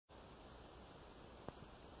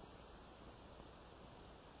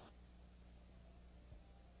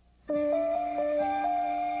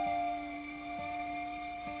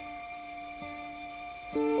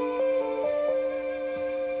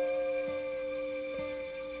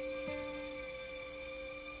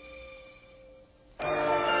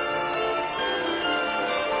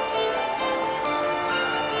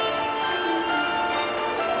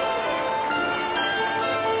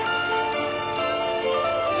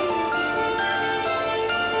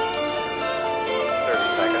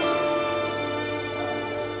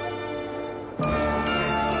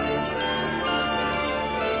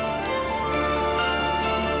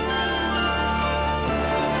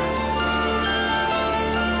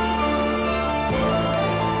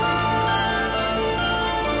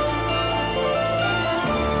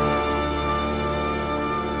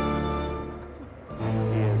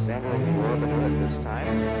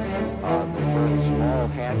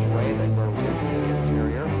hatchway that goes into the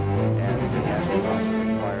interior, and the astronauts are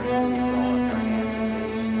required to be throwing their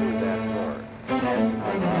hands through that door. And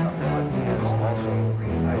on he has also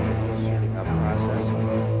ignited the suiting up process.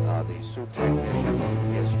 The suit technician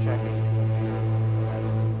is checking to ensure.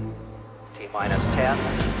 T-minus 10,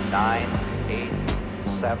 9, 8,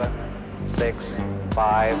 7, 6,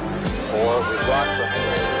 5, 4. We've gone from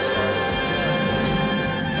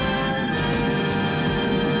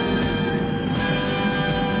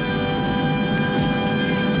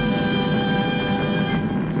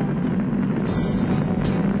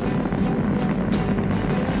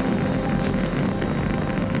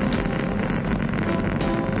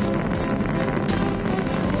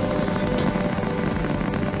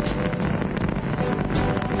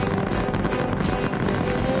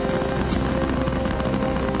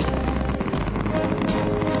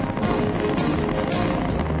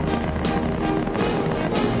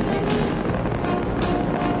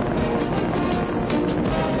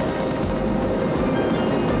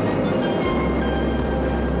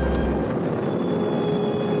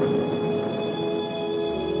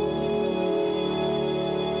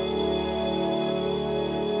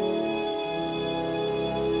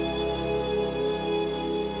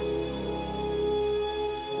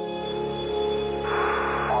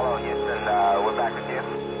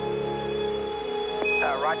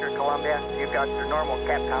Roger, Columbia. You've got your normal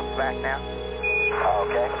Capcom's back now.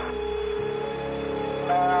 Okay.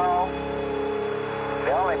 Well,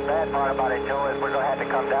 the only bad part about it, Joe, is we're going to have to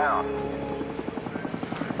come down.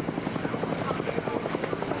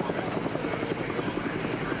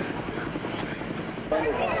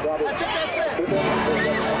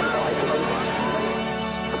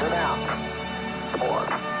 Go down. 4,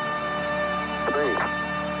 3,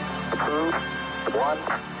 2, 1,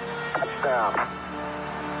 touchdown.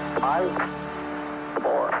 5,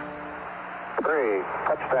 4, 3,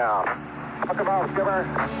 touchdown. Hook 'em off, skipper.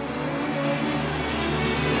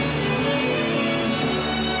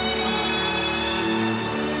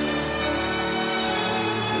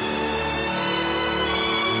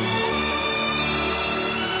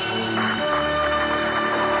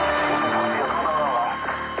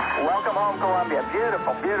 Welcome home, Columbia.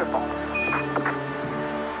 Beautiful, beautiful.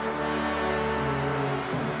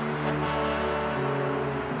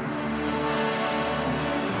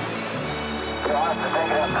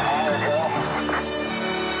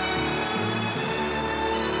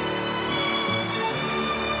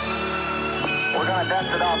 We're going to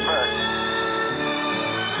dust it off first.